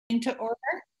to order?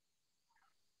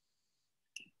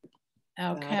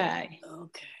 Okay.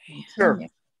 Okay. Sure.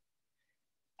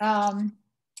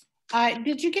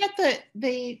 Did you get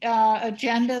the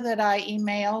agenda that I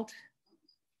emailed?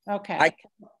 Okay.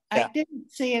 I didn't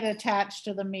see it attached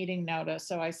to the meeting notice,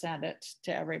 so I sent it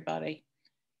to everybody.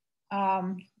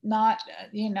 Not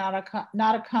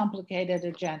a complicated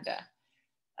agenda.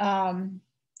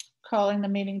 Calling the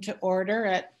meeting to order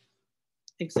at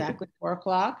exactly 4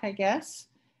 o'clock, I guess.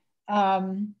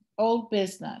 Old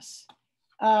business.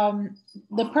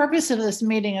 The purpose of this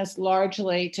meeting is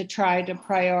largely to try to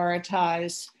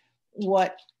prioritize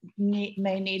what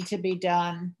may need to be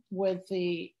done with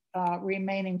the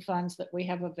remaining funds that we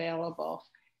have available.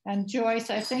 And Joyce,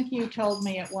 I think you told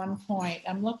me at one point,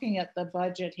 I'm looking at the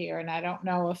budget here and I don't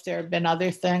know if there have been other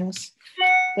things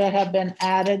that have been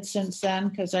added since then,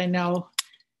 because I know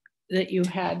that you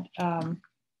had,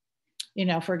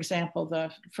 for example,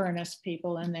 the furnace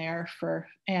people in there for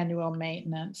annual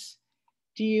maintenance.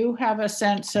 Do you have a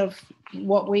sense of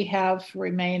what we have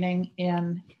remaining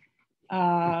in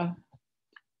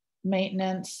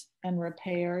maintenance and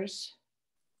repairs?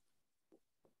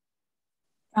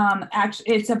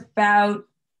 Actually, it's about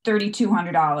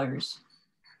 $3,200.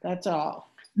 That's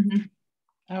all.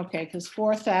 Mm-hmm. Okay, because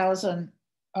 4,000.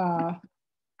 I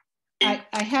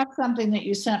have something that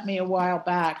you sent me a while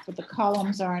back, but the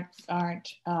columns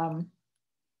aren't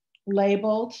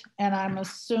labeled, and I'm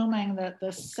assuming that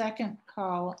the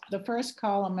first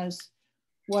column is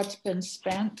what's been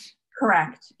spent.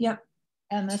 Correct. Yep.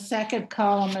 And the second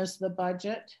column is the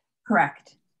budget.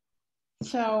 Correct.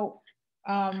 So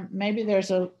maybe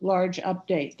there's a large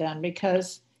update then,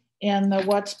 because in the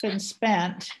what's been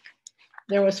spent,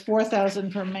 there was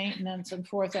 4,000 for maintenance and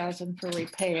 4,000 for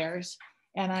repairs.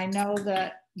 And I know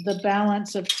that the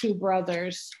balance of Two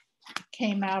Brothers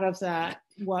came out of that,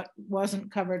 what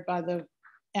wasn't covered by the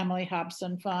Emily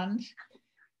Hobson Fund.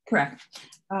 Correct.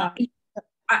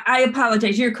 I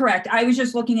apologize, you're correct. I was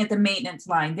just looking at the maintenance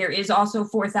line. There is also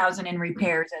 4,000 in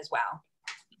repairs as well.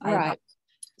 Right.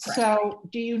 So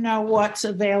do you know what's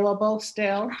available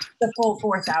still? The full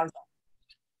 4,000.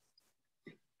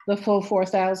 The full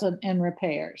 4,000 in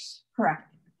repairs? Correct.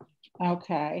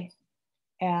 Okay.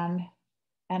 And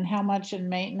how much in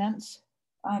maintenance?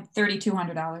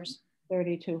 $3,200.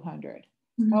 3,200.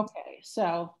 Mm-hmm. Okay,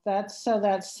 so that's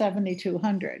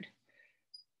 7,200.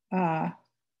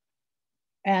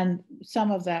 And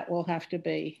some of that will have to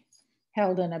be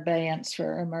held in abeyance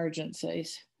for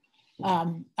emergencies.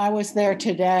 I was there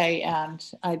today and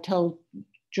I told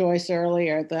Joyce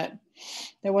earlier that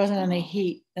there wasn't any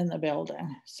heat in the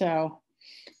building. So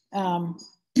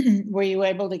were you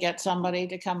able to get somebody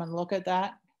to come and look at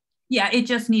that? Yeah, it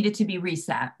just needed to be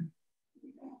reset.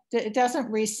 It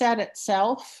doesn't reset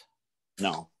itself?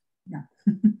 No. No.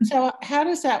 So how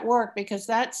does that work? Because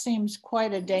that seems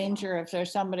quite a danger if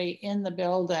there's somebody in the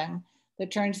building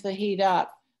that turns the heat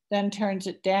up, then turns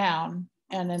it down.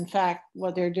 And in fact,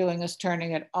 what they're doing is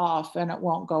turning it off and it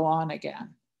won't go on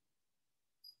again.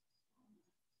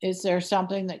 Is there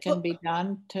something that can be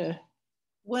done to?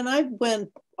 When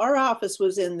our office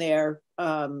was in there,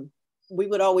 we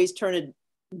would always turn it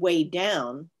way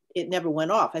down. It never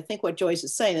went off. I think what Joyce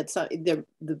is saying, it's the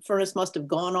furnace must have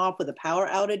gone off with a power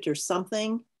outage or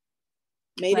something,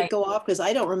 made it go off, because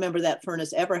I don't remember that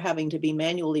furnace ever having to be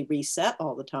manually reset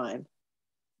all the time.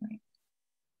 Right.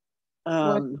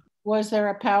 Was there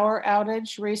a power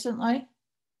outage recently?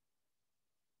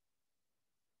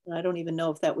 I don't even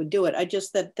know if that would do it.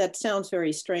 That sounds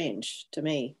very strange to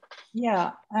me.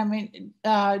 Yeah, I mean,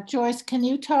 Joyce, can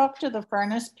you talk to the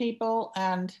furnace people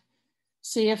and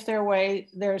see if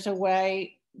there's a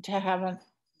way to have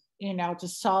to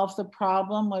solve the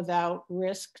problem without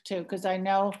risk too? Because I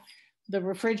know the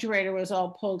refrigerator was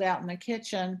all pulled out in the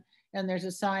kitchen and there's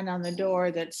a sign on the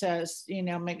door that says,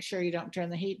 make sure you don't turn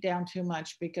the heat down too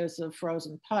much because of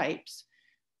frozen pipes.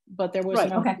 But there was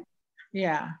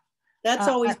yeah. That's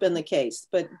always been the case,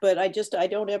 but I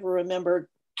don't ever remember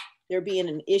there being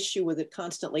an issue with it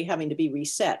constantly having to be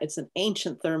reset. It's an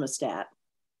ancient thermostat.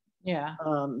 Yeah.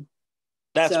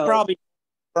 That's probably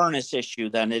a furnace issue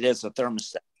than it is a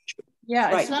thermostat issue.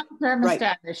 Yeah, it's not a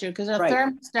thermostat issue because the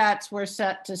thermostats were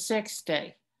set to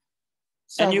 60.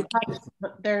 So and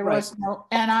there was no,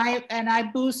 and I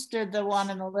boosted the one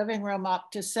in the living room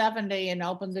up to 70 and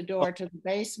opened the door to the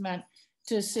basement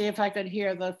to see if I could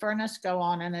hear the furnace go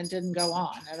on, and it didn't go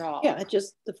on at all. Yeah,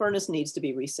 the furnace needs to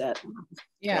be reset.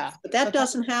 Yeah. But that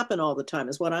doesn't happen all the time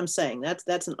is what I'm saying.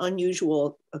 That's an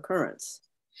unusual occurrence.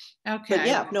 Okay. But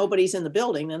yeah, if nobody's in the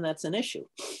building, then that's an issue.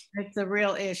 It's a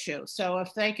real issue. So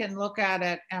if they can look at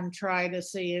it and try to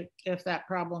see if that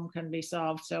problem can be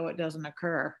solved so it doesn't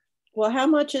occur. Well, how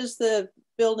much is the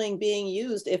building being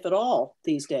used, if at all,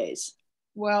 these days?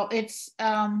 Well, it's,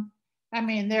 I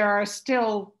mean, there are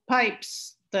still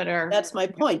pipes that are. That's my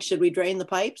point. Should we drain the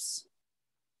pipes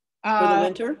for the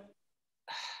winter?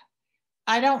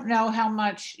 I don't know how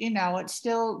much, you know, it's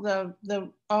still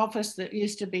the office that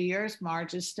used to be yours,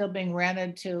 Marge, is still being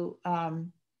rented to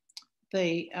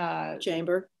the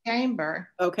Chamber? chamber.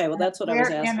 Okay, well, that's what I was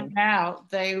They're in asking. and out.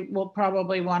 They will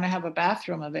probably want to have a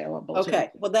bathroom available.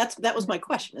 Okay, well, that was my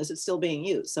question. Is it still being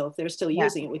used? So if they're still Yeah.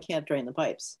 using it, we can't drain the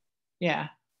pipes. Yeah.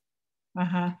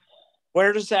 Uh-huh.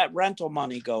 Where does that rental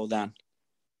money go then?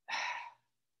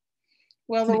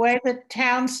 Well, the way the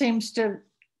town seems to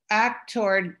act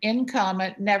toward income,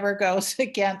 it never goes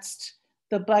against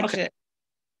the budget,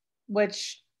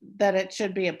 which that it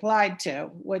should be applied to,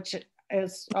 which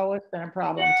has always been a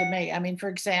problem to me. I mean, for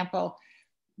example,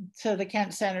 to the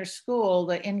Kent Center School,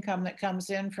 the income that comes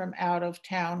in from out of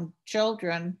town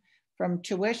children from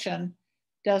tuition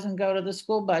doesn't go to the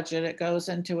school budget. It goes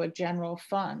into a general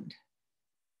fund.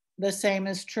 The same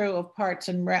is true of Parks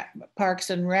and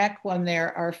Rec when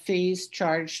there are fees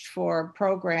charged for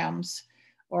programs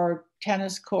or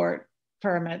tennis court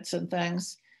permits and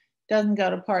things. Doesn't go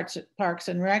to Parks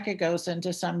and Rec, it goes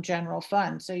into some general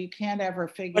fund. So you can't ever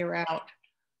figure out.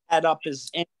 Add up as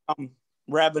income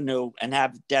revenue and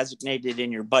have it designated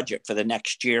in your budget for the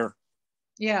next year.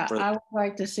 Yeah, I would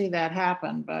like to see that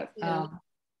happen, but. Yeah.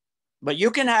 But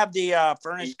you can have the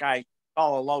furnace guy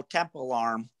call a low temp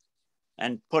alarm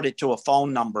and put it to a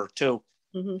phone number too.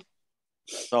 Mm-hmm.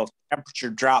 So if temperature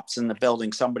drops in the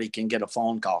building, somebody can get a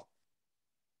phone call.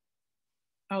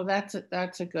 Oh, that's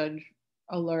a good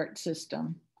alert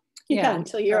system. Yeah,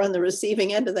 until you're on the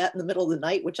receiving end of that in the middle of the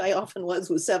night, which I often was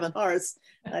with 7 Hearths.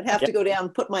 I'd have to go down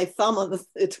and put my thumb on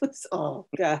it was, oh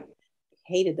God,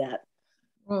 hated that.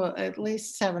 Well, at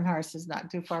least 7 Hearths is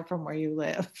not too far from where you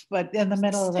live, but in the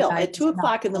middle of the night. At 2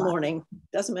 o'clock in the morning,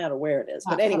 doesn't matter where it is.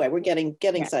 But anyway, we're getting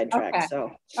sidetracked. Okay.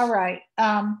 So all right.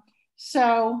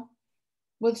 So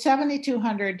with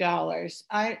 $7,200,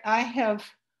 I have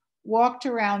walked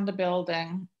around the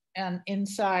building and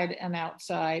inside and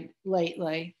outside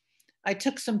lately. I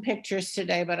took some pictures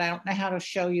today, but I don't know how to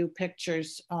show you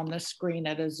pictures on the screen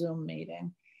at a Zoom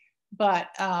meeting. But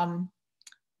and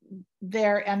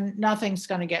nothing's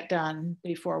going to get done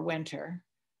before winter.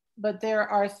 But there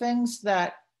are things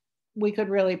that we could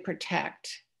really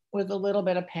protect with a little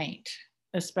bit of paint,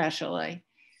 especially.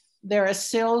 There are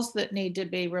sills that need to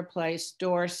be replaced,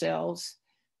 door sills.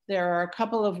 There are a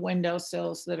couple of window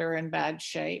sills that are in bad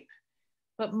shape.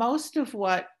 But most of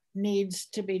what needs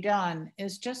to be done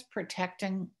is just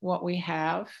protecting what we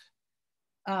have.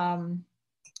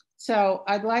 So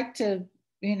I'd like to,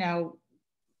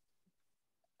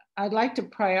 I'd like to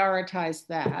prioritize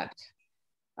that.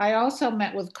 I also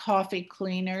met with Coffee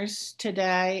Cleaners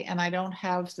today, and I don't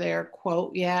have their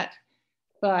quote yet,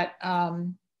 but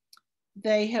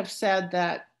they have said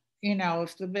that,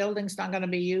 if the building's not going to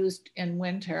be used in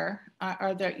winter,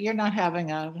 you're not having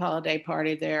a holiday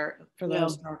party there for the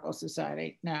Historical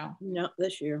Society? No. No,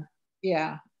 this year.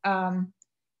 Yeah.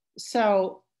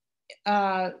 So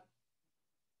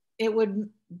it would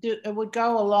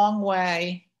go a long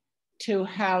way to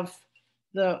have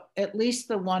at least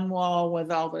the one wall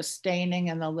with all the staining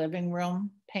in the living room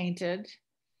painted,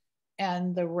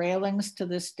 and the railings to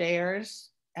the stairs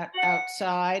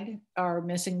outside are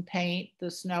missing paint.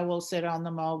 The snow will sit on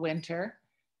them all winter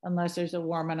unless there's a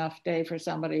warm enough day for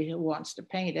somebody who wants to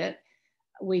paint it.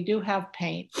 We do have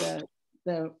paint.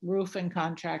 The roofing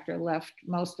contractor left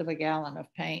most of a gallon of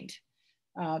paint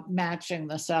matching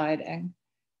the siding,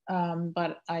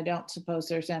 but I don't suppose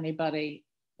there's anybody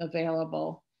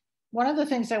available. One of the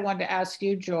things I wanted to ask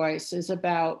you, Joyce, is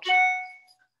about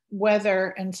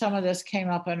whether, and some of this came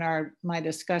up in my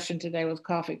discussion today with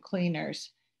Coffee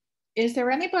Cleaners, is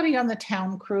there anybody on the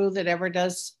town crew that ever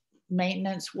does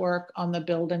maintenance work on the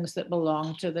buildings that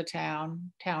belong to the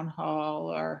town hall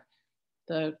or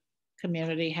the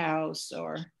community house,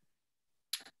 or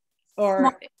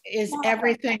is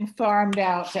everything farmed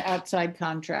out to outside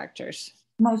contractors?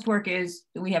 Most work is,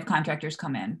 we have contractors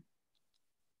come in.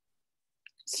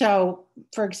 So,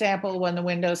 for example, when the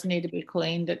windows need to be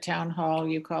cleaned at town hall,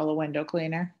 you call a window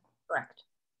cleaner? Correct.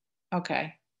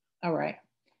 Okay, all right.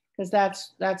 Because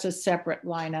that's a separate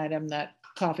line item that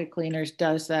Coffee Cleaners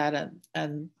does that,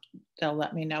 and they'll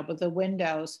let me know. But the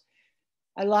windows,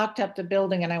 I locked up the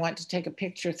building and I went to take a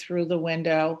picture through the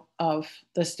window of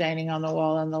the staining on the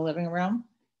wall in the living room.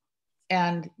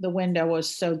 and the window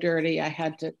was so dirty, I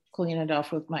had to clean it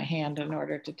off with my hand in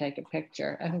order to take a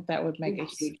picture. I think that would make a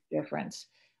huge difference.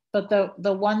 But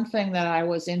the one thing that I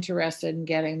was interested in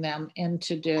getting them in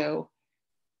to do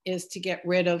is to get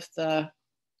rid of the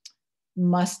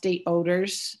musty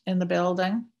odors in the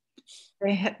building.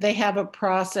 They have a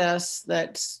process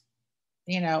that's,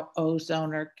 you know,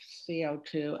 ozone or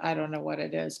CO2. I don't know what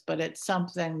it is, but it's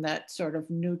something that sort of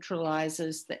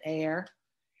neutralizes the air.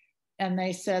 And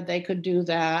they said they could do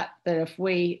that, that if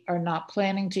we are not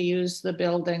planning to use the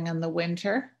building in the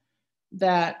winter,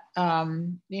 that,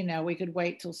 you know, we could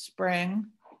wait till spring,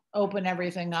 open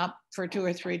everything up for 2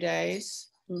 or 3 days,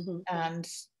 and,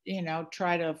 you know,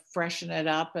 try to freshen it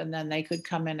up, and then they could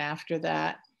come in after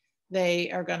that.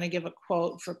 They are going to give a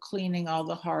quote for cleaning all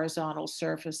the horizontal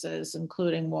surfaces,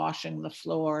 including washing the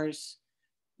floors,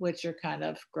 which are kind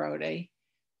of grody.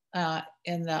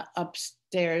 In the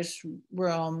upstairs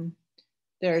room,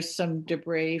 there's some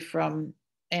debris from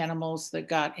animals that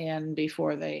got in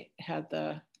before they had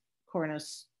the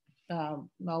cornice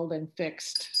molding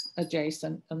fixed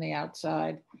adjacent on the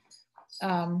outside.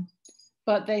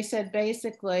 But they said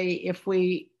basically if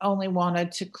we only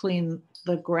wanted to clean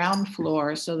the ground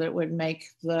floor so that it would make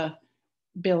the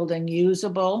building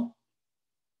usable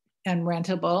and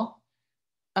rentable,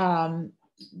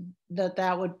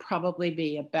 that would probably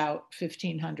be about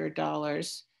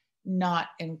 $1,500, not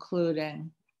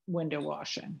including window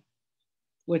washing,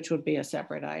 which would be a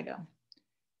separate item.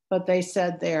 But they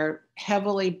said they're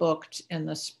heavily booked in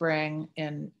the spring,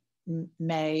 in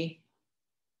May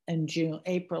and June,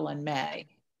 April and May,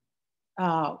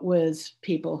 with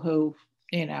people who,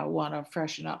 you know, want to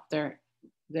freshen up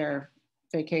their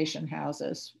vacation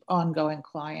houses, ongoing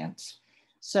clients.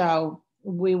 So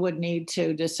we would need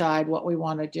to decide what we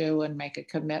want to do and make a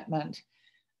commitment,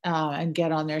 and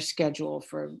get on their schedule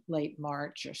for late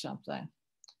March or something.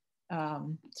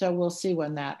 So we'll see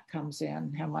when that comes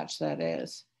in, how much that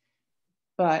is.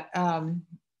 But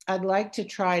I'd like to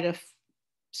try to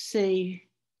see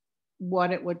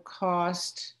what it would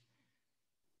cost.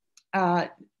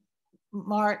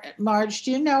 Marge,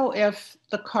 do you know if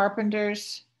the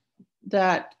carpenters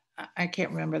that, I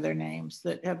can't remember their names,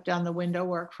 that have done the window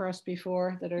work for us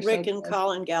before, that are Rick and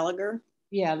Colin Gallagher?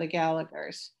 Yeah, the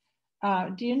Gallaghers.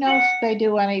 Do you know if they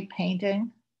do any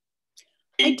painting?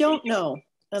 I don't know.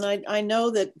 And I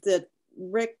know that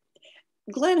Rick,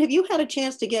 Glenn, have you had a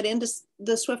chance to get into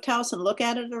the Swift House and look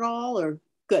at it at all, or?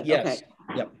 Good, Yes. Okay.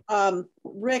 Yep.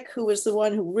 Rick, who was the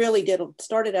one who really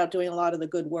started out doing a lot of the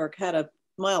good work, had a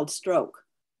mild stroke.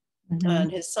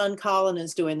 And his son Colin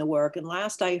is doing the work. And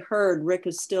last I heard, Rick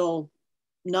is still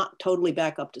not totally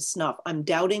back up to snuff. I'm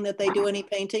doubting that they do any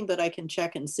painting, but I can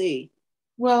check and see.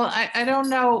 Well, I don't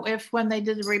know if when they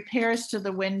did the repairs to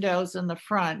the windows in the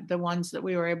front, the ones that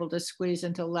we were able to squeeze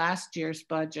into last year's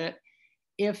budget,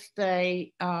 if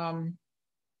they,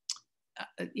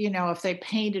 you know, if they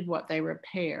painted what they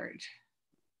repaired.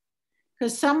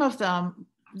 Because some of them,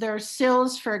 there are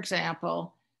sills, for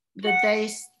example, that they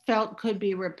felt could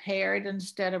be repaired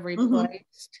instead of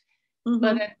replaced.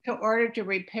 But in order to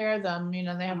repair them, you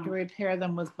know, they have to repair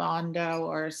them with Bondo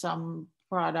or some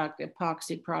product,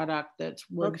 epoxy product that's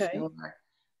wood filler,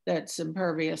 that's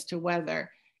impervious to weather.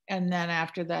 And then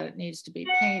after that, it needs to be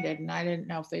painted. And I didn't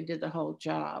know if they did the whole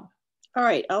job. All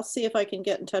right, I'll see if I can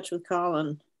get in touch with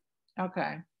Colin.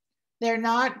 Okay. They're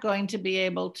not going to be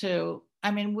able to,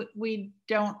 I mean, we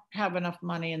don't have enough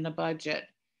money in the budget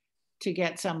to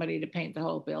get somebody to paint the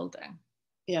whole building.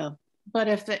 Yeah. But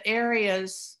if the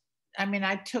areas, I mean,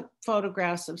 I took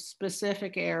photographs of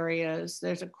specific areas.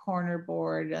 There's a corner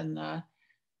board and the,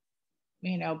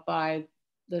 you know, by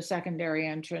the secondary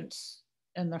entrance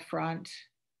in the front,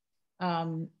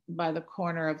 by the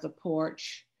corner of the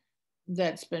porch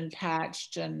that's been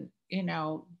patched. And, you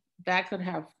know, that could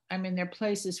have, I mean, there are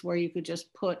places where you could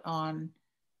just put on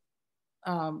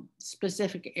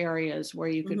specific areas where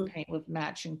you could paint with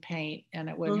matching paint, and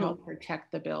it would help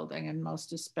protect the building, and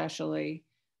most especially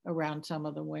around some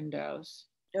of the windows.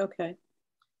 Okay.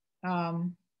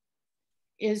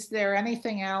 Is there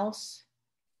anything else?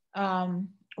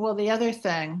 Well, the other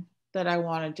thing that I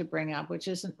wanted to bring up, which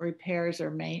isn't repairs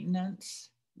or maintenance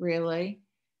really,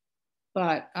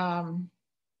 but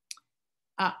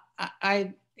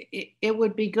it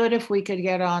would be good if we could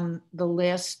get on the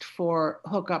list for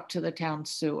hookup to the town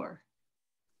sewer,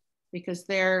 because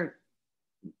they're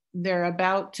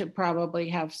about to probably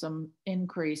have some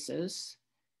increases.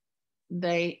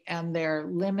 They're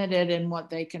limited in what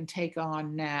they can take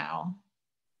on now.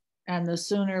 And the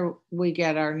sooner we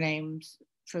get our names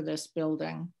for this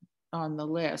building on the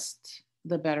list,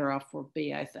 the better off we'll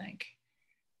be, I think.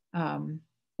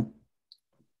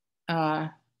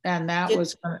 And that Did-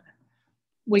 was,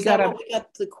 we Is that got what we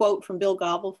got the quote from Bill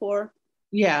Gobble for?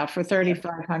 yeah, for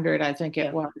 3,500, I think it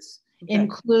Yeah. was, Okay.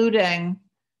 including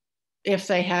if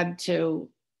they had to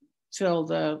fill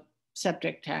the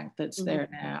septic tank that's there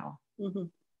now.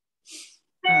 Mhm.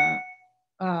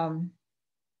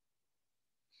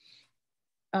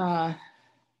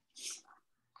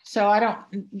 So I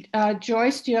don't,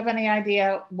 Joyce, do you have any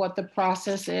idea what the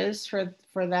process is for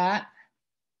that?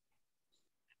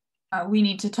 We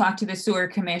need to talk to the sewer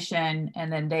commission,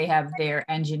 and then they have their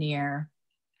engineer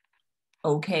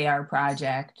okay our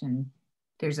project, and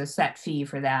there's a set fee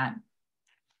for that.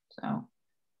 So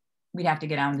we'd have to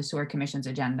get on the sewer commission's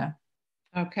agenda.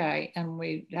 Okay, and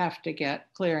we have to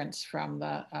get clearance from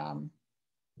the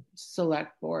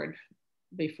select board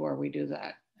before we do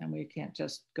that, and we can't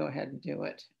just go ahead and do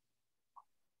it.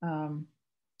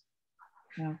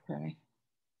 Okay.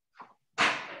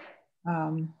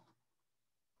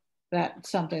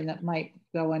 That's something that might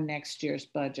go in next year's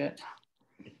budget.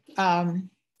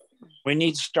 We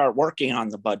need to start working on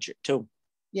the budget too,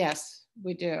 Yes,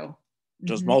 we do.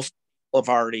 because most people have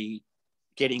already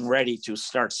getting ready to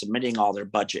start submitting all their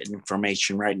budget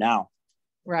information right now.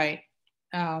 Right.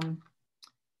 So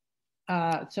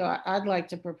I'd like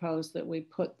to propose that we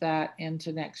put that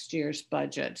into next year's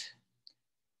budget,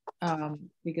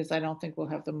 because I don't think we'll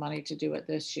have the money to do it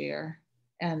this year.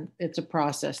 And it's a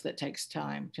process that takes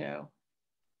time too.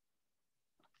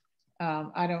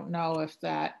 I don't know if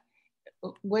that,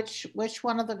 which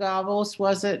one of the Gobbles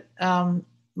was it,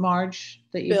 Marge,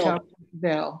 that you Bill. talked to?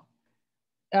 Bill.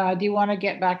 Do you want to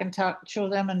get back in touch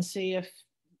with him and see if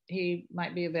he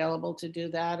might be available to do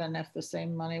that, and if the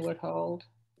same money would hold?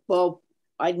 Well,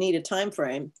 I'd need a time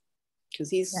frame because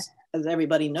he's, as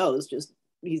everybody knows,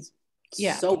 he's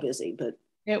so busy. But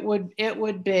it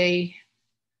would be,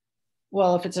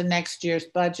 well, if it's a next year's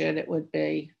budget, it would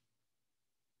be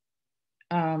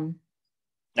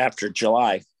After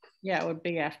July. yeah, it would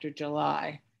be after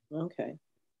July. okay.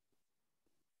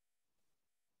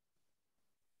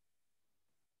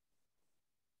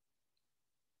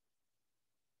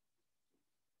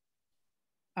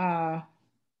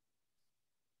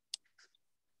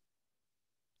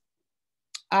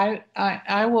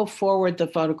 I will forward the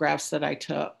photographs that I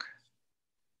took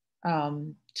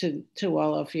to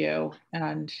all of you.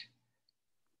 And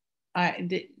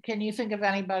can you think of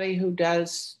anybody who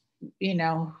does,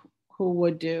 who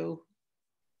would do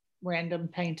random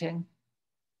painting?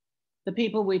 The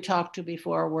people we talked to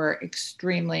before were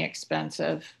extremely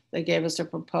expensive. They gave us a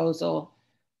proposal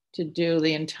to do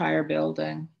the entire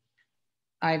building.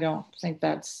 I don't think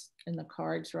that's in the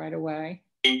cards right away.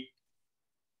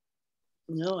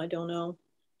 No, I don't know.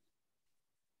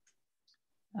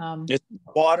 Is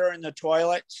water in the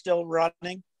toilet still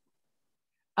running?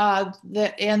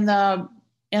 In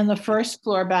the first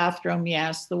floor bathroom,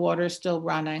 yes, the water's still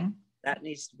running. That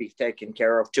needs to be taken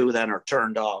care of too, then, or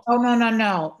turned off. Oh,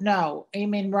 no. You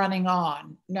mean running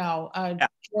on? No, Yeah.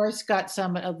 Joyce got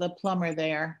some of the plumber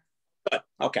there. Good.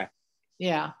 Okay.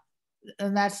 Yeah,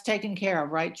 and that's taken care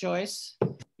of, right, Joyce?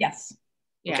 Yes.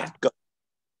 Yeah. Okay, good.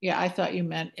 Yeah, I thought you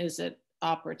meant, is it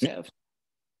operative?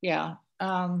 Yeah.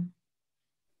 Can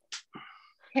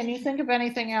you think of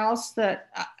anything else that,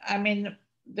 I mean,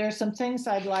 there's some things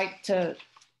I would like to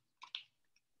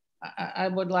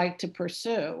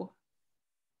pursue.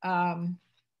 I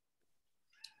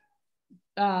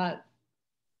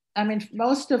mean,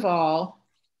 most of all,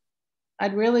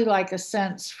 I'd really like a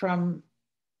sense from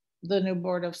the new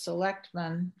Board of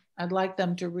Selectmen. I'd like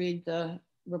them to read the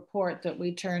report that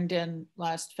we turned in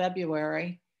last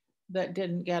February that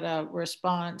didn't get a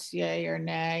response, yay or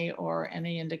nay, or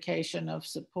any indication of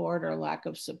support or lack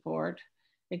of support,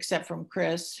 except from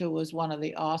Chris, who was one of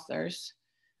the authors.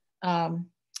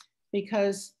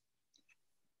 Because,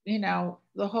 the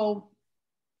whole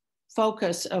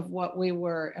focus of what we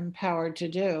were empowered to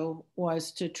do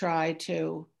was to try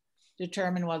to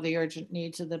determine what the urgent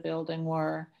needs of the building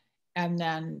were, and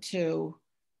then to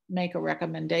make a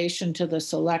recommendation to the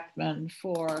selectmen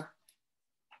for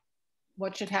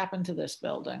what should happen to this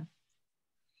building.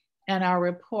 And our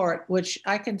report, which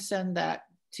I can send that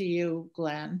to you,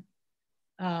 Glenn,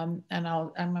 and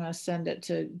I'm going to send it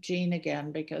to Jean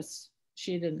again because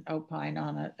she didn't opine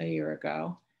on it a year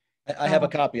ago. I have a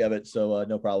copy of it, so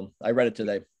no problem. I read it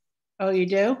today. Oh, you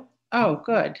do? Oh,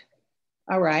 good.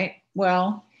 All right.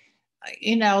 Well,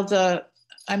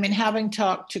 having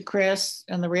talked to Chris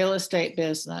in the real estate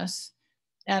business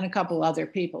and a couple other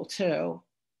people too,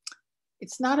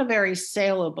 it's not a very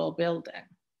saleable building.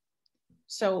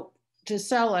 So to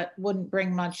sell it wouldn't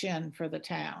bring much in for the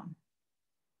town.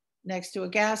 next to a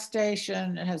gas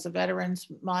station. It has a veterans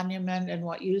monument and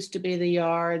what used to be the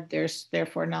yard. There's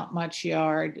therefore not much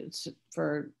yard. It's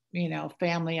for, you know,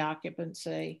 family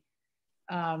occupancy.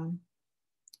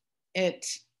 It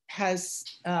has,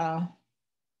 and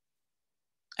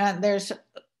there's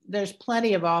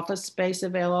plenty of office space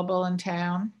available in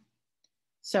town.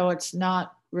 So it's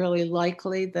not really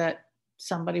likely that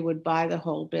somebody would buy the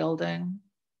whole building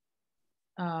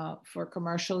for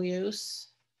commercial use.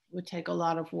 It would take a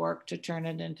lot of work to turn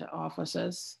it into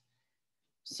offices.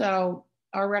 So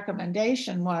our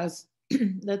recommendation was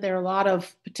that there are a lot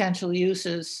of potential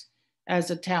uses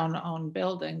as a town-owned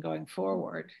building going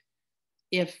forward,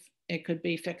 if it could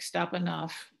be fixed up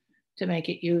enough to make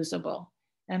it usable.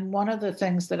 And one of the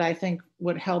things that I think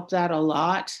would help that a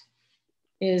lot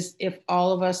is if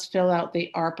all of us fill out the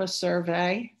ARPA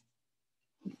survey.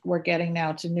 We're getting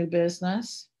now to new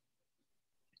business.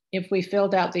 If we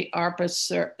filled out the ARPA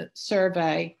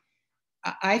survey,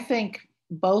 I think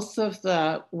both of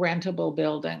the rentable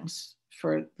buildings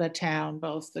for the town,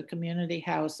 both the community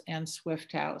house and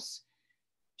Swift House,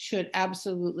 should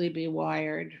absolutely be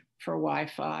wired for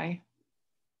Wi-Fi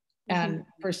and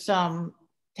for some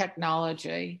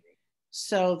technology,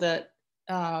 so that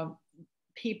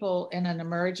people in an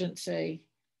emergency,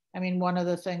 I mean, one of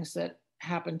the things that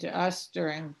happened to us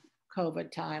during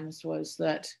COVID times was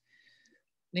that,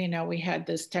 you know, we had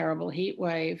this terrible heat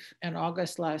wave in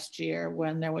August last year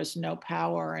when there was no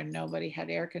power and nobody had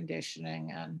air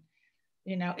conditioning. And,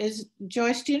 you know,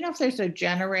 Joyce, do you know if there's a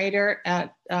generator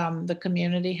at the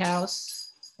community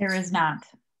house? There is not.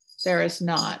 There is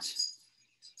not.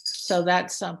 So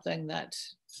that's something that,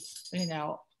 you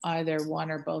know, either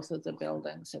one or both of the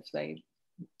buildings,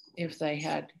 if they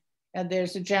had, and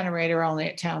there's a generator only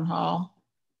at Town Hall.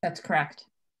 That's correct.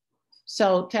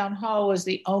 So Town Hall was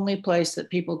the only place that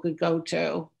people could go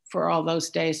to for all those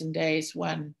days and days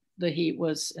when the heat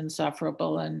was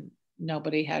insufferable and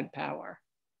nobody had power,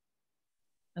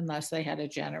 unless they had a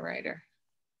generator.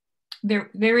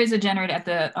 There is a generator at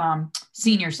the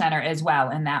senior center as well,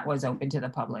 and that was open to the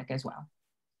public as well.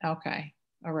 Okay,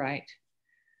 all right.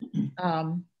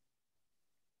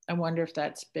 I wonder if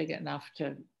that's big enough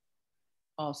to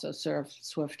also serve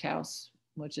Swift House,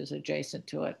 which is adjacent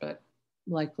to it, but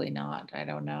likely not. I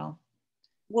don't know.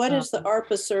 What is the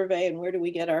ARPA survey and where do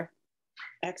we get our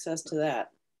access to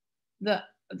that? The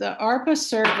ARPA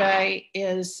survey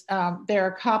is, there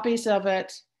are copies of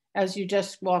it as you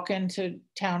just walk into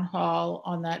Town Hall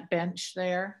on that bench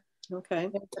there. Okay.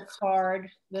 There's a card.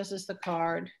 This is the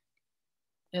card.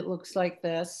 It looks like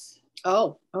this.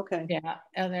 Oh, okay. Yeah,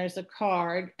 and there's a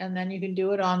card, and then you can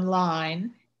do it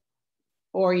online,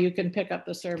 or you can pick up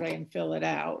the survey and fill it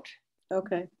out.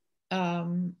 Okay.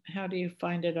 How do you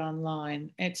find it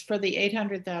online? It's for the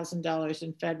 $800,000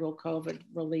 in federal COVID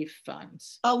relief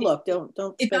funds. Oh, look, don't.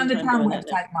 It's on the town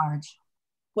website, Marge.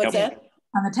 What's that?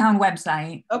 On the town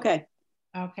website. Okay.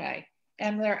 Okay,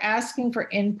 and they're asking for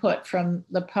input from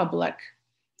the public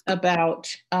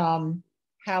about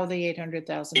how the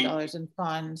 $800,000 in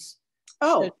funds.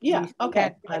 Oh, yeah.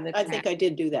 Okay. I think town. I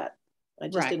did do that. I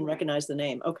just Right. didn't recognize the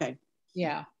name. Okay.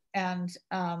 Yeah, and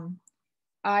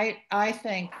I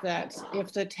think that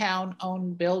if the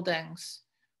town-owned buildings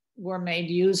were made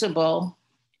usable,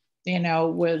 you know,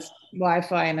 with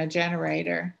Wi-Fi and a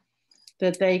generator,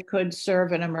 that they could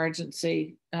serve an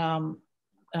emergency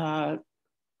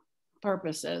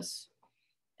purposes,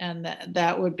 and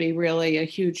that would be really a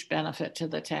huge benefit to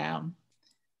the town.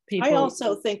 I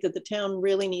also think that the town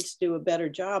really needs to do a better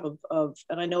job of,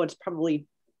 and I know it's probably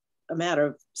a matter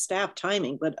of staff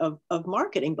timing, but of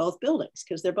marketing both buildings,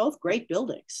 because they're both great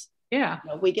buildings. Yeah.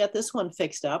 You know, we get this one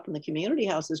fixed up and the community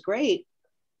house is great.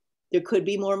 There could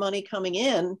be more money coming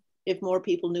in if more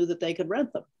people knew that they could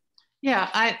rent them. Yeah,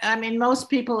 I mean, most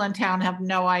people in town have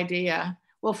no idea.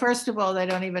 Well, first of all, they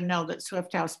don't even know that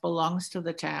Swift House belongs to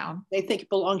the town. They think it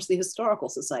belongs to the Historical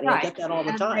Society. Right. I get that all the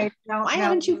And time. Why know,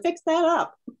 haven't you fixed that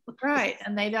up? Right,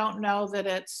 and they don't know that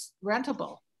it's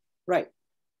rentable. Right.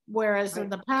 Whereas in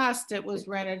the past, it was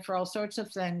rented for all sorts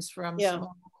of things, from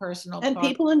small personal. And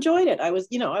people enjoyed it. I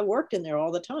worked in there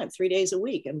all the time, 3 days a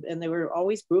week, and there were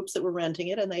always groups that were renting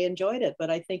it and they enjoyed it. But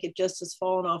I think it just has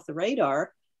fallen off the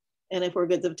radar. And if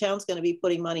the town's going to be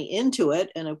putting money into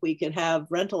it, and if we could have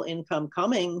rental income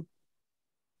coming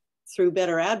through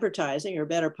better advertising or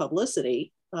better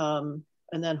publicity, and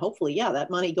then hopefully, that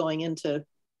money going into, at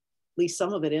least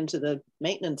some of it, into the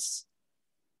maintenance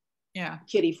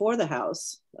kitty for the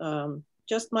house.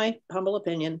 Just my humble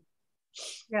opinion.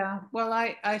 Yeah, well,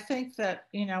 I think that,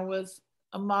 you know, with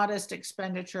a modest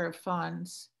expenditure of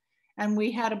funds, And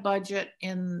we had a budget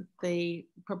in the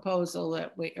proposal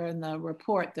that we, or in the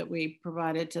report that we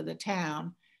provided to the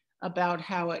town about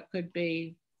how it could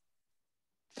be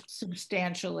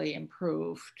substantially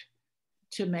improved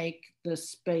to make the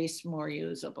space more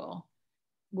usable,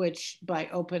 which by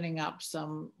opening up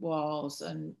some walls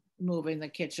and moving the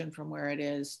kitchen from where it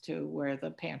is to where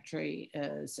the pantry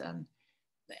is,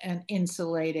 and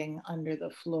insulating under the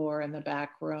floor in the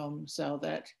back room so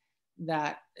that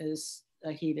that is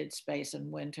a heated space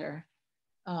in winter.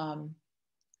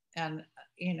 And,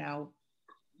 you know,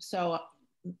 so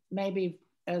maybe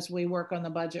as we work on the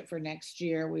budget for next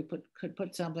year, we could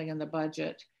put something in the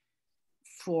budget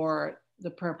for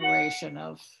the preparation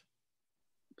of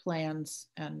plans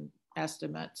and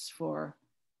estimates for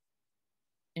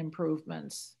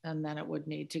improvements, and then it would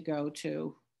need to go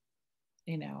to,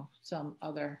 you know, some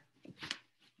other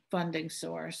funding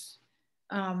source.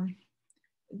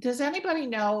 Does anybody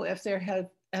know if there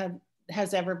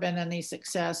has ever been any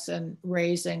success in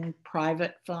raising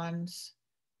private funds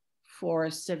for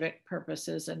civic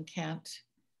purposes in Kent?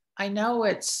 I know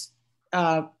it's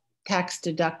tax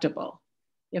deductible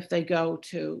if they go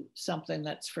to something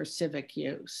that's for civic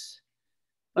use,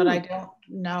 but I don't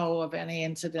know of any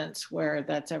incidents where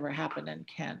that's ever happened in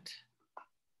Kent.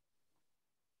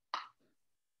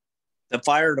 The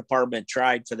fire department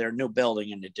tried for their new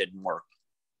building and it didn't work.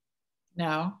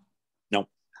 No? No.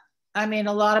 I mean,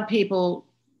 a lot of people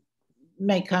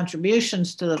make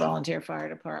contributions to the volunteer fire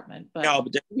department, but No,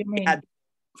 but you mean had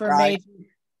for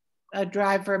a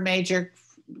drive for major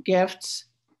gifts?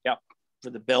 Yep, for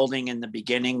the building in the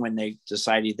beginning when they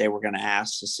decided they were going to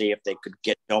ask to see if they could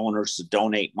get donors to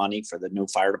donate money for the new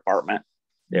fire department.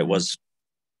 It was,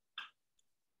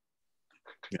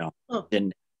 you know,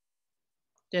 Didn't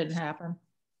happen.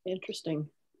 Interesting.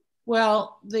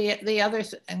 Well, the other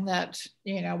thing that,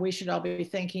 you know, we should all be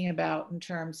thinking about in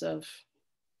terms of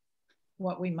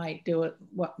what we might do,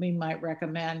 what we might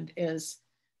recommend is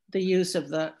the use of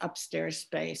the upstairs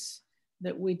space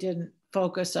that we didn't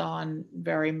focus on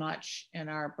very much in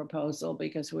our proposal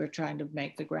because we're trying to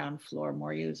make the ground floor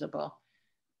more usable.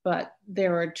 But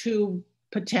there are two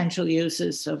potential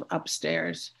uses of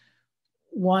upstairs.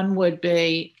 One would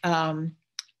be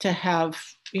to have,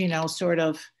 you know, sort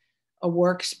of a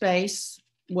workspace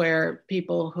where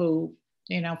people who,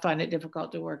 you know, find it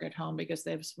difficult to work at home because they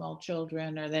have small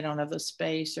children or they don't have the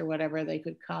space or whatever, they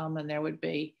could come and there would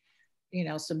be, you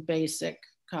know, some basic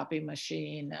copy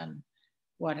machine and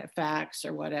fax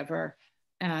or whatever.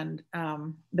 And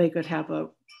they could have a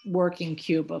working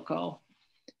cubicle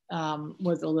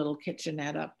with a little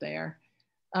kitchenette up there.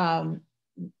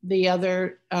 The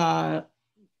other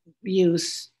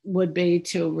use would be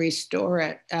to restore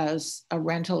it as a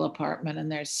rental apartment,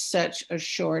 and there's such a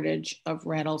shortage of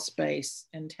rental space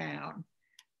in town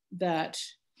that,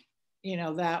 you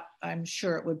know, that I'm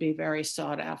sure it would be very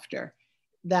sought after.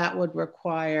 That would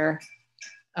require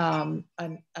a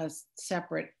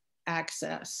separate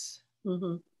access,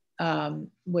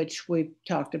 which we've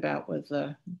talked about with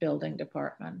the building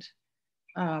department,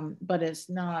 but it's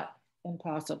not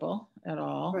impossible at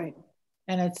all. Right.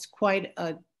 And it's quite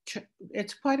a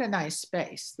nice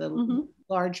space. The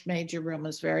large major room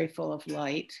is very full of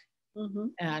light,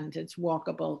 and it's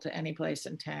walkable to any place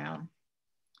in town.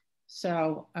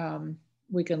 So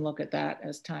we can look at that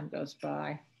as time goes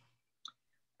by.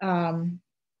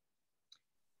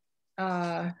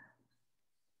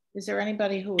 Is there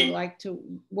anybody who would like to,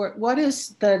 what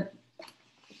is the,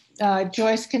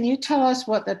 Joyce, can you tell us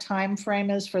what the time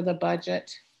frame is for the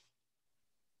budget?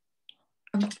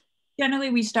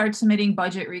 Generally, we start submitting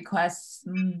budget requests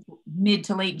mid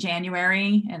to late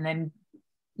January, and then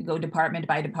we go department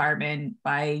by department.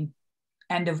 By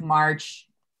end of March,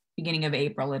 beginning of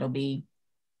April, it'll be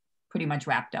pretty much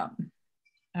wrapped up.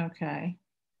 Okay.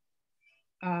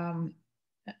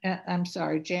 I'm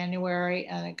sorry, January,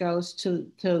 and it goes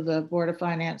to the Board of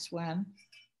Finance when?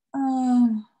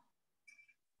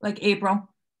 Like April.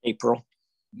 April.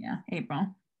 Yeah,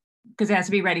 April. Because it has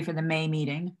to be ready for the May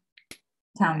meeting,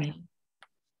 town meeting.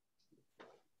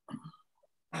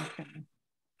 Okay.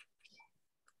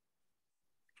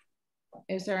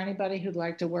 Is there anybody who'd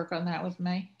like to work on that with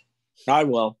me? I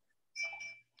will.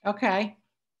 Okay.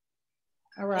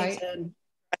 All right.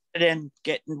 And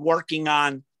working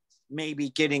on maybe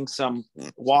getting some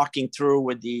walking through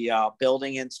with the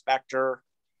building inspector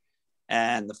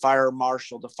and the fire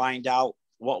marshal to find out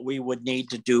what we would need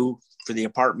to do for the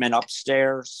apartment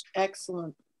upstairs.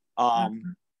 Excellent.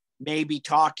 Maybe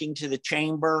talking to the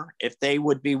chamber if they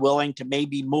would be willing to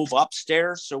maybe move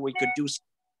upstairs so we could do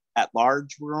that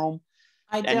large room.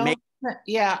 I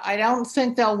don't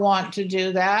think they'll want to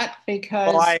do that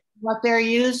because what they're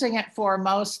using it for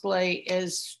mostly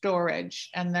is storage,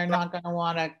 and they're not going to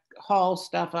want to haul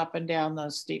stuff up and down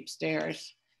those steep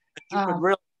stairs. You could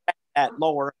really get that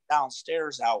lower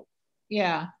downstairs out.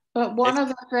 Yeah, but one of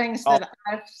the things that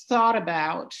I've thought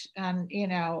about, and you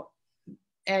know,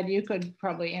 Ed, you could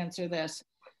probably answer this.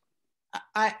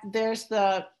 There's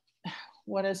the,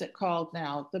 what is it called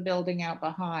now? The building out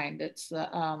behind. It's the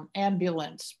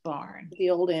ambulance barn. The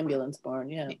old ambulance barn,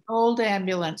 yeah. The old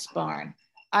ambulance barn.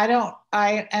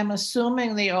 I am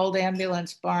assuming the old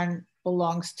ambulance barn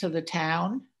belongs to the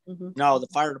town. No, the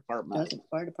fire department. Does it?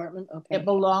 Fire department? Okay. It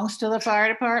belongs to the fire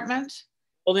department?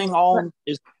 Building owned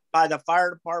is by the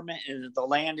fire department, and the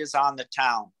land is on the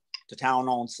town. The town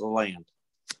owns the land.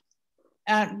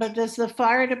 But does the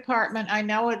fire department, I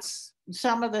know it's,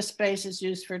 some of the space is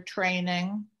used for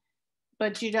training,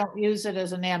 but you don't use it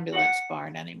as an ambulance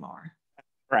barn anymore.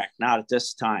 Correct, not at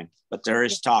this time, but there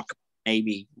is talk of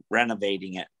maybe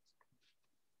renovating it.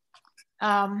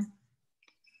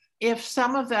 If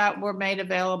some of that were made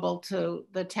available to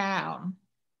the town,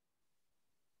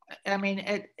 I mean,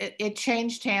 it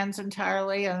changed hands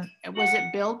entirely. And was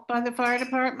it built by the fire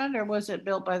department or was it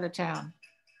built by the town?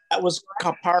 That was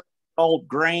part of the old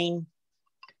grain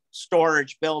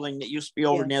storage building that used to be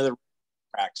over near the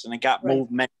tracks, and it got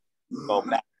moved to go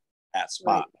back to that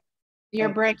spot. You're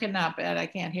breaking up, Ed. I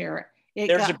can't hear it.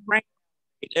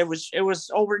 It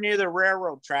was over near the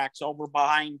railroad tracks, over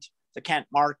behind the Kent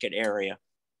Market area.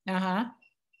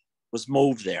 Was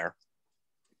moved there.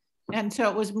 And so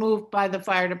it was moved by the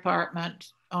fire department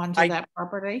onto that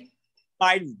property?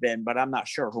 Might have been, but I'm not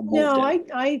sure who moved it. No,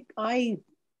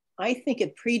 I think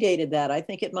it predated that. I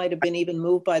think it might have been even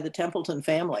moved by the Templeton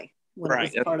family when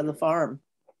it was part of the farm.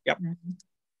 Yep.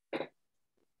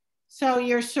 So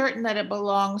you're certain that it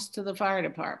belongs to the fire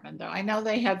department, though? I know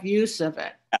they have use of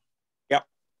it. Yep.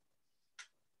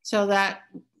 So that,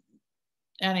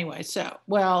 anyway, so,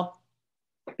 well,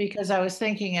 because I was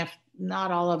thinking if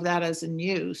not all of that is in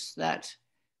use, that,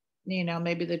 you know,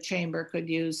 maybe the chamber could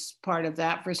use part of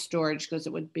that for storage because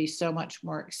it would be so much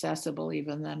more accessible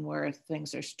even than where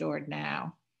things are stored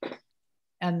now.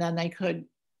 And then they could,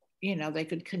 you know, they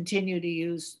could continue to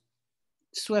use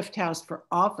Swift House for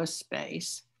office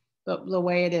space, but the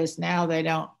way it is now,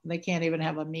 they can't even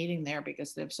have a meeting there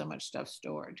because they have so much stuff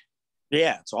stored.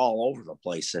 Yeah, it's all over the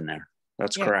place in there.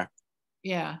 That's correct.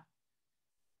 Yeah.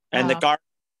 And the garden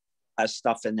has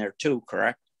stuff in there too,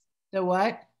 correct? The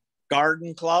what?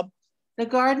 Garden club? The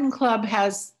garden club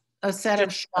has a set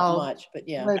of shelves. Not much, but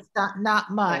yeah. It's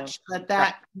not much, but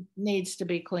that needs to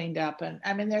be cleaned up. And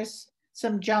I mean, there's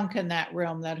some junk in that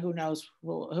room that who knows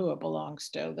who it belongs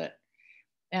to.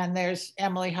 And there's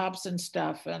Emily Hobson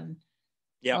stuff and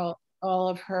all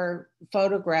of her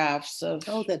photographs of.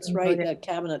 Oh, that's right. That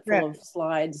cabinet full of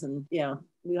slides and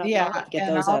we have to get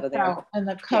those out of there. In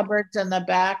the cupboards in the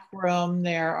back room,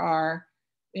 there are,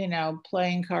 you know,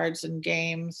 playing cards and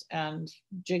games and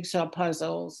jigsaw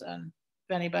puzzles. And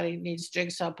if anybody needs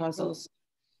jigsaw puzzles,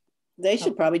 they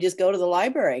should probably just go to the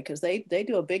library because they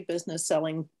do a big business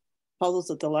selling puzzles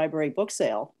at the library book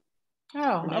sale.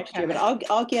 Oh, okay. But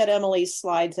I'll get Emily's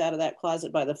slides out of that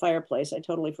closet by the fireplace. I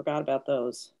totally forgot about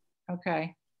those.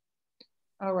 Okay.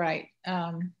 All right.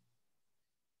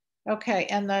 Okay,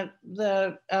 and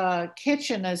the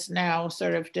kitchen is now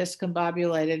sort of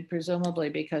discombobulated, presumably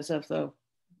because of the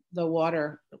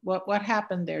water. What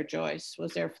happened there, Joyce?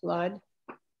 Was there flood?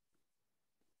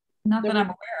 Not that I'm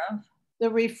aware of.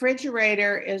 The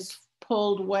refrigerator is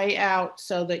pulled way out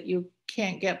so that you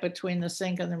can't get between the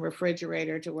sink and the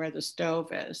refrigerator to where the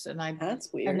stove is. And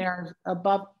that's weird. And there's a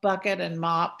bucket and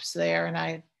mops there, and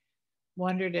I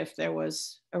wondered if there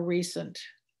was a recent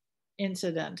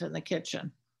incident in the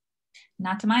kitchen.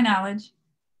 Not to my knowledge.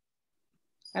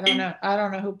 I don't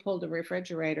know who pulled the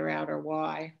refrigerator out or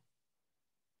why.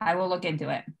 I will look into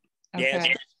it. Okay. Yeah,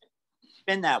 it's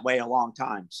been that way a long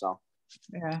time, so.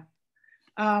 Yeah.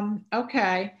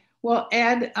 Okay. Well,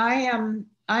 Ed, I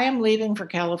am leaving for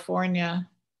California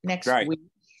next week,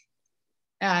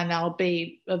 and I'll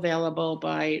be available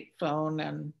by phone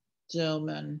and Zoom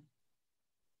and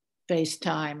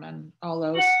FaceTime and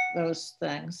all those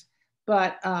things.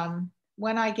 But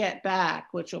when I get back,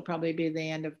 which will probably be the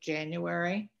end of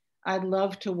January, I'd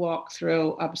love to walk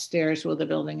through upstairs with the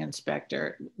building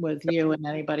inspector, with you and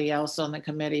anybody else on the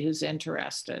committee who's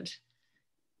interested,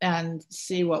 and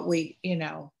see what we, you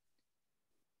know,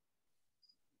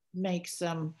 make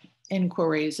some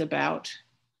inquiries about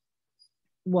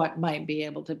what might be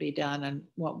able to be done and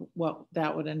what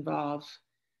that would involve,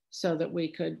 so that we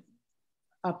could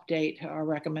update our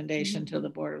recommendation to the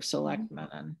Board of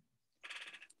Selectmen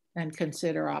and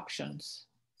consider options.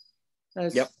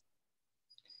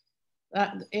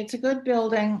 It's a good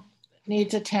building,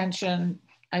 needs attention.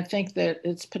 I think that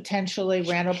it's potentially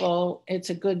rentable. It's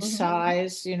a good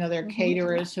size. You know, there are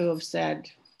caterers who have said,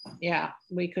 yeah,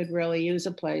 we could really use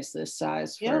a place this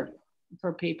size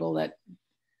for people that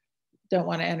don't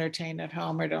want to entertain at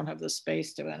home or don't have the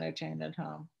space to entertain at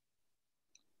home.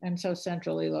 And so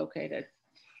centrally located.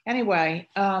 Anyway,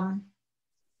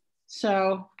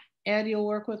 so Ed, you'll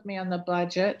work with me on the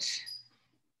budget.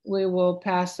 We will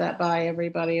pass that by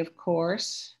everybody, of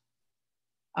course.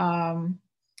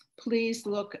 Please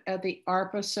look at the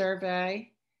ARPA survey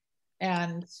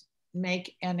and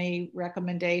make any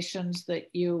recommendations that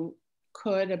you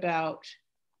could about,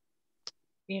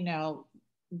 you know,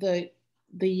 the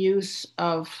use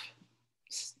of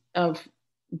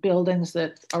buildings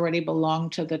that already belong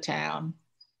to the town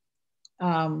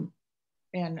in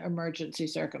emergency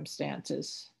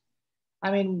circumstances. I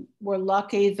mean, we're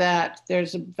lucky that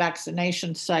there's a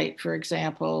vaccination site, for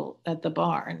example, at the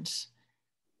Barns.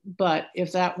 But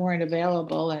if that weren't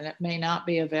available, and it may not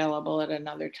be available at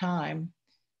another time,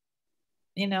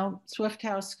 you know, Swift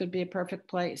House could be a perfect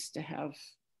place to have,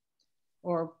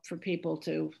 or for people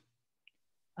to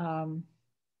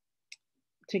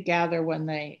gather when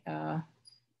they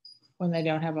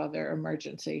don't have other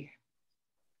emergency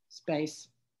space.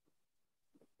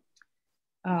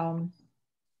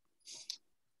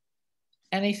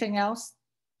 Anything else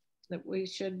that we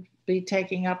should be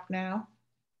taking up now?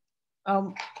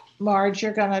 Marge,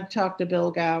 you're going to talk to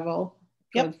Bill Gavel.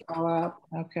 Yep. Follow up.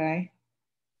 Okay.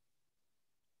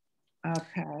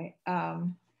 Okay. I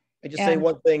just say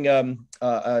one thing.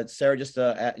 Sarah just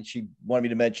she wanted me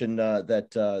to mention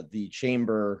that the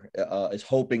chamber is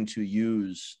hoping to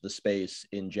use the space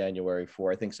in January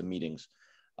for, I think, some meetings.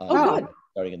 Good.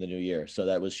 Starting in the new year. So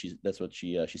that's what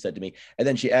she said to me. And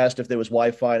then she asked if there was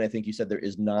Wi-Fi, and I think you said there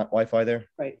is not Wi-Fi there.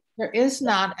 Right. There is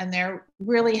not, and there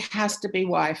really has to be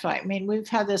Wi-Fi. I mean, we've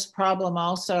had this problem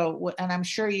also, and I'm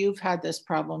sure you've had this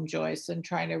problem, Joyce, in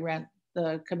trying to rent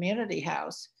the community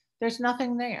house. There's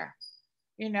nothing there.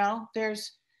 You know,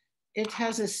 it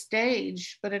has a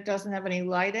stage, but it doesn't have any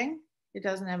lighting. It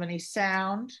doesn't have any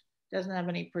sound, doesn't have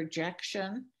any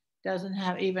projection, doesn't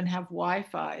even have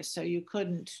Wi-Fi. So you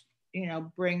couldn't, you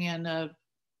know, bring in a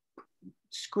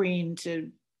screen to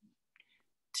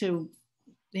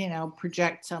you know,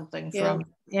 project something from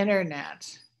internet.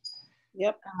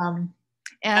 Yep.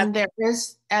 And there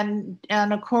is, and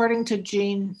according to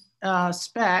Gene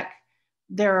Speck,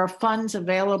 there are funds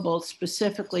available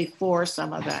specifically for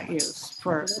some of that use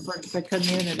for the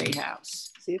community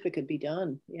house. See if it could be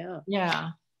done. Yeah.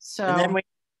 Yeah. So. And then we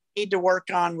need to work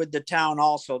on with the town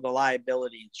also the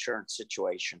liability insurance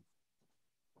situation.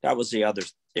 That was the other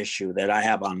issue that I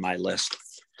have on my list.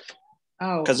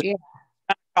 Oh, because yeah.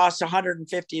 it costs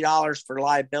 $150 for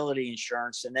liability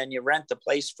insurance, and then you rent the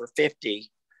place for $50.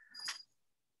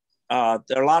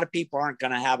 There are a lot of people aren't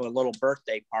going to have a little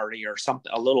birthday party or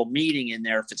something, a little meeting in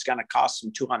there if it's going to cost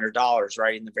them $200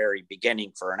 right in the very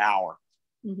beginning for an hour.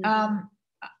 Mm-hmm.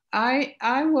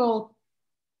 I'm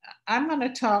going to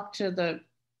talk to the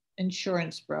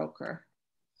insurance broker.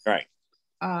 Right.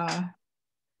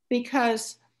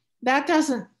 Because that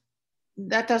doesn't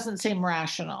seem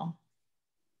rational.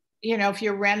 You know, if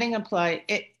you're renting a place,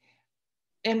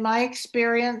 in my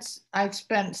experience, I've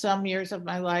spent some years of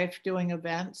my life doing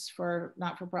events for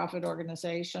not-for-profit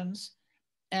organizations.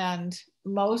 And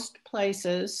most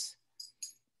places,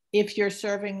 if you're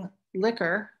serving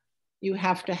liquor, you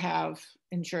have to have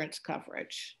insurance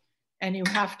coverage. And you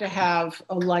have to have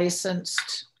a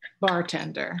licensed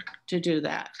bartender to do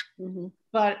that. Mm-hmm.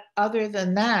 But other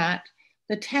than that,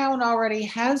 the town already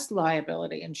has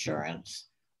liability insurance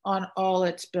on all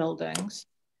its buildings.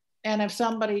 And if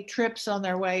somebody trips on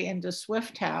their way into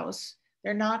Swift House,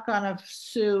 they're not going to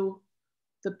sue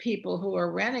the people who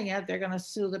are renting it. They're going to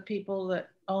sue the people that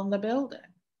own the building.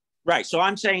 Right. So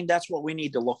I'm saying that's what we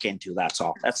need to look into. That's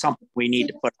all. That's something we need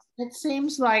to put. It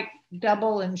seems like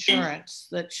double insurance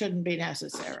that shouldn't be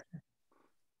necessary.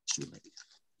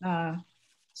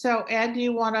 So Ed, do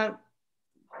you want to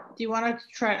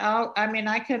try out? I mean,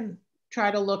 I can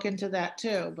try to look into that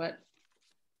too, but.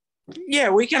 Yeah,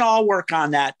 we can all work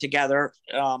on that together.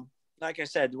 Like I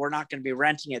said, we're not going to be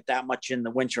renting it that much in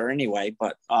the winter anyway,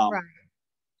 but Right.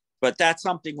 But that's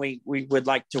something we would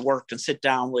like to work and sit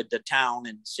down with the town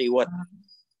and see what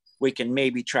we can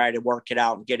maybe try to work it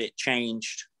out and get it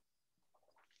changed.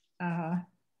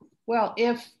 Well,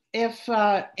 if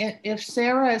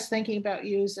Sarah is thinking about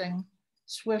using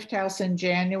Swift House in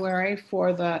January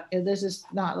for this is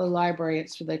not the library,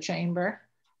 it's for the chamber.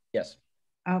 Yes.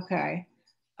 Okay.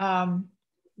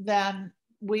 Then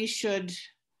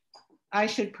I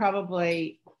should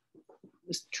probably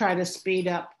try to speed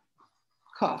up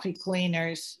coffee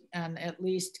cleaners and at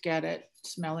least get it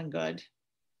smelling good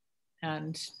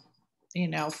and, you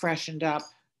know, freshened up.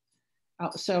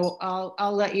 So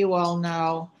I'll let you all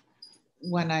know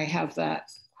when I have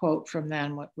that quote from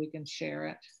them, what we can share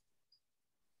it.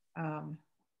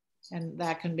 And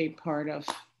that can be part of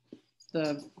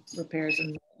the repairs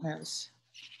and maintenance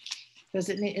because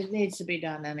it needs to be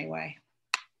done anyway.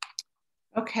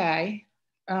 Okay.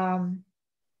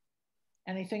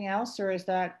 Anything else, or is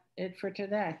that it for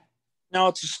today? No,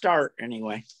 it's a start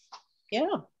anyway.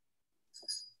 Yeah.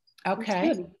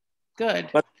 Okay, good.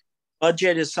 But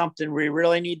budget is something we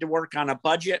really need to work on, a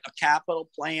budget, a capital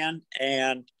plan,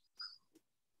 and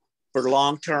for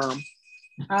long term.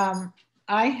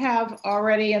 I have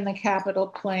already in the capital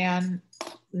plan,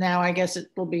 now I guess it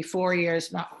will be 4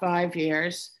 years, not 5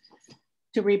 years,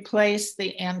 to replace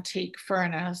the antique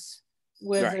furnace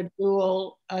with Right.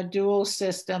 a dual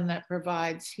system that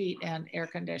provides heat and air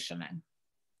conditioning.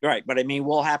 Right, but I mean,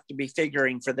 we'll have to be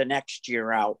figuring for the next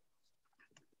year out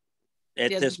at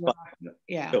this budget.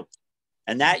 Yeah.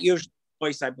 And that usually,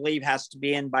 I believe, has to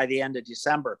be in by the end of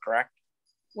December, correct?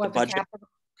 What, the budget?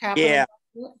 Capital Yeah,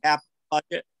 budget? capital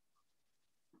budget.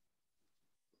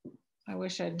 I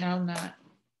wish I'd known that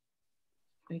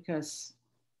because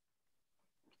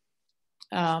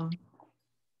So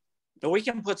we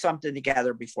can put something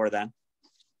together before then.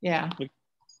 yeah.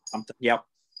 Something, yep.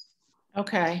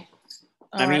 Okay.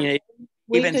 I All mean, right.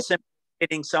 even simply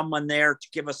getting someone there to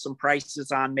give us some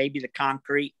prices on maybe the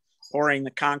concrete, pouring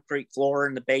the concrete floor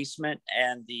in the basement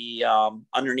and the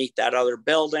underneath that other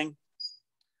building.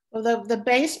 Well, the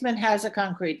basement has a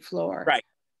concrete floor, Right?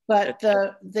 But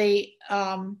the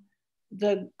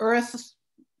earth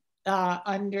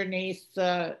underneath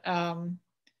the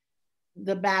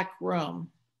back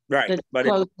room, Right, that's but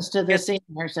closest to the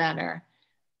senior center,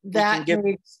 that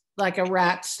needs like a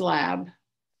rat slab.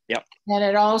 Yep. And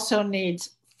it also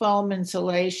needs foam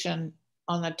insulation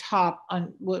on the top,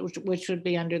 on which would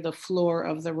be under the floor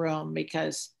of the room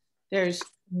because there's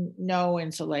no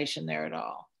insulation there at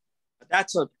all. That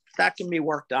can be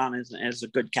worked on as a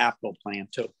good capital plan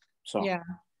too. So yeah,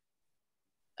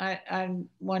 I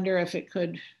wonder if it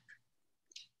could.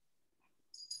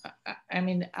 I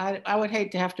mean, I would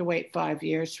hate to have to wait 5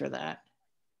 years for that.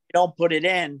 You don't put it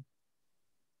in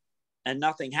and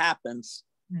nothing happens.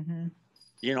 Mm-hmm.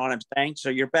 You know what I'm saying? So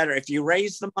you're better if you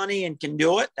raise the money and can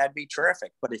do it, that'd be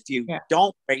terrific. But if you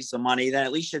don't raise the money, then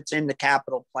at least it's in the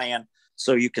capital plan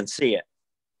so you can see it.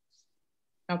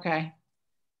 Okay.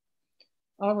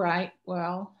 All right.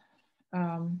 Well,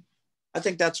 I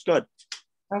think that's good.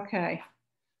 Okay.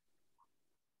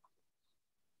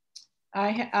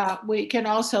 We can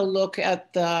also look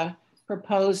at the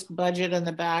proposed budget in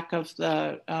the back of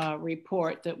the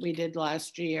report that we did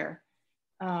last year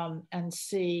and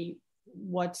see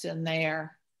what's in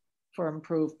there for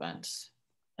improvements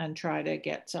and try to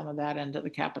get some of that into the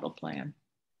capital plan.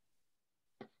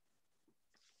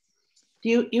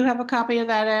 Do you have a copy of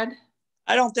that, Ed?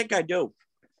 I don't think I do.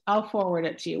 I'll forward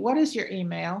it to you. What is your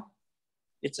email?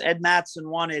 It's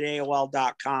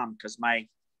edmatson1@aol.com because my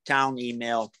town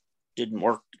email didn't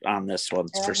work on this one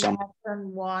for some.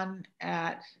 Edmatson1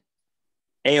 at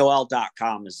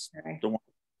AOL.com is okay. the one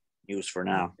I use for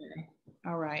now. Okay.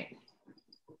 All right.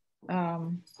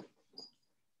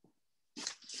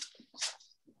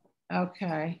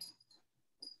 Okay.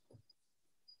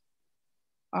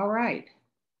 All right.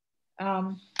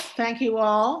 Thank you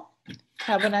all.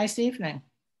 Have a nice evening.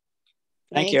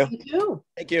 Thank you. Thank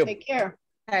you. Take care.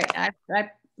 Okay.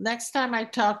 Next time I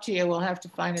talk to you, we'll have to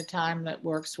find a time that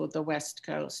works with the West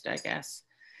Coast, I guess.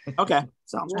 Okay.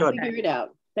 Sounds We'll good. figure it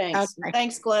out. Thanks. Okay.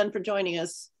 Thanks, Glenn, for joining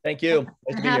us. Thank you.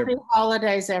 Nice to be Happy here.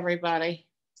 holidays, everybody.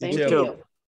 Thank You you. too.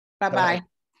 Bye-bye.